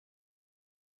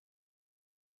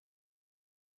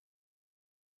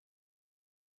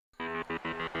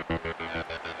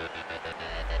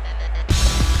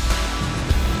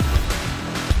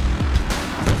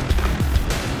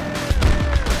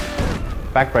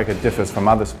Backbreaker differs from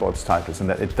other sports titles in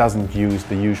that it doesn't use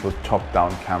the usual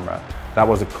top-down camera. That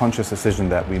was a conscious decision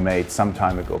that we made some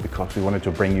time ago because we wanted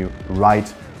to bring you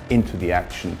right into the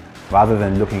action rather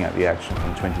than looking at the action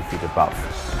from 20 feet above.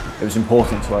 It was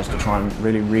important to us to try and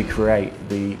really recreate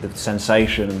the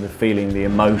sensation and the feeling, the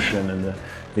emotion and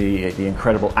the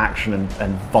incredible action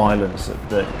and violence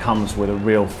that comes with a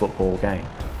real football game.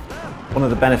 One of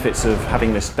the benefits of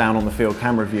having this down on the field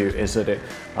camera view is that it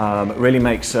really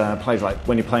makes plays like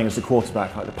when you're playing as the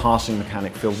quarterback, like the passing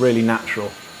mechanic, feel really natural.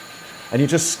 And you're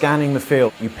just scanning the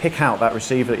field. You pick out that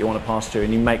receiver that you want to pass to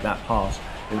and you make that pass.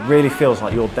 It really feels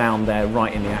like you're down there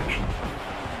right in the action.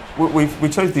 We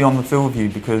chose the on-the-field view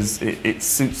because it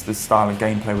suits the style of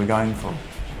gameplay we're going for.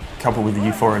 Coupled with the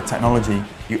euphoria technology,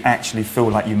 you actually feel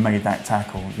like you made that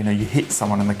tackle. You know, you hit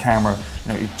someone and the camera,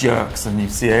 you know, it jerks and you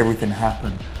see everything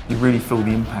happen. You really feel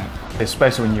the impact.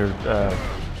 Especially when you're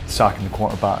sacking the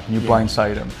quarterback and you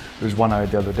blindside him. There was one I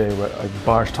had the other day where a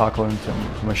barge tackle into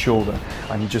him from my shoulder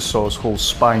and you just saw his whole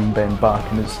spine bend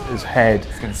back and his head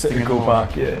go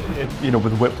back, you know,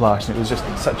 with whiplash, and it was just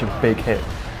such a big hit.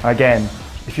 And again,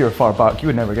 if you're far back, you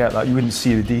would never get that. You wouldn't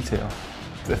see the detail.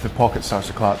 If the pocket starts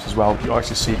to collapse as well, you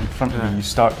actually see it in front of you. You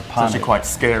start to panic. It's actually quite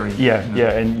scary. Yeah,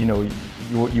 and you know,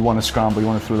 you want to scramble, you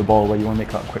want to throw the ball away, you want to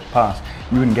make that quick pass.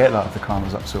 You wouldn't get that if the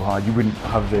camera's up so high. You wouldn't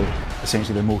have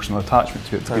essentially the emotional attachment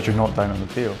to it because you're not down on the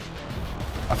field.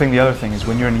 I think the other thing is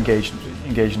when you're engaged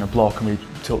in a block and we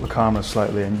tilt the camera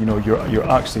slightly, and you know you're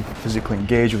actually physically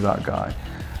engaged with that guy.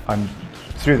 And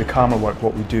through the camera work,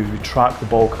 what we do is we track the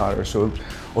ball carrier. So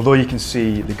although you can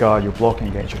see the guy you're blocking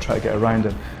against, you try to get around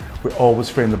him. We always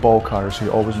frame the ball carrier so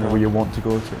you always know where you want to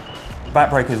go to.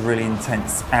 Backbreaker is really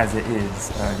intense as it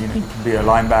is. You know, you can be a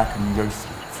linebacker and you go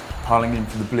piling in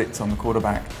for the blitz on the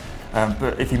quarterback.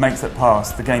 But if he makes that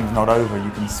pass, the game's not over. You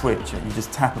can switch. You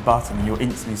just tap a button and you're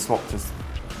instantly swapped as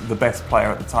the best player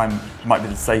at the time. It might be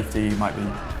the safety, it might be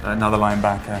another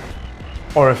linebacker.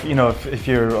 Or if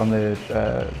you're on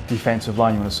the defensive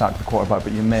line, you want to sack the quarterback,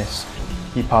 but you miss,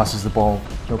 he passes the ball,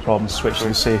 no problem. Switch to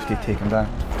the safety, take him down.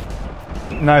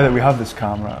 Now that we have this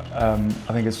camera,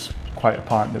 I think it's quite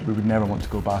apparent that we would never want to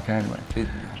go back anyway.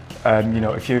 You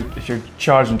know, if you're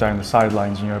charging down the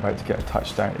sidelines and you're about to get a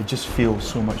touchdown, it just feels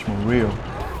so much more real.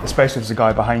 Especially if there's a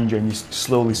guy behind you and you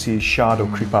slowly see his shadow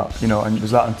creep up, you know, and there's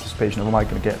that anticipation of, am I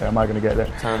going to get there, am I going to get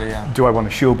there? Totally, yeah. Do I want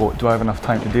a showboat? Do I have enough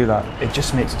time to do that? It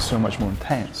just makes it so much more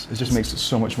intense. It just makes it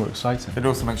so much more exciting. It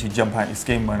also makes you jump out your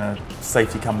skin when a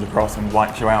safety comes across and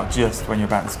wipes you out just when you're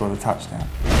about to score the touchdown.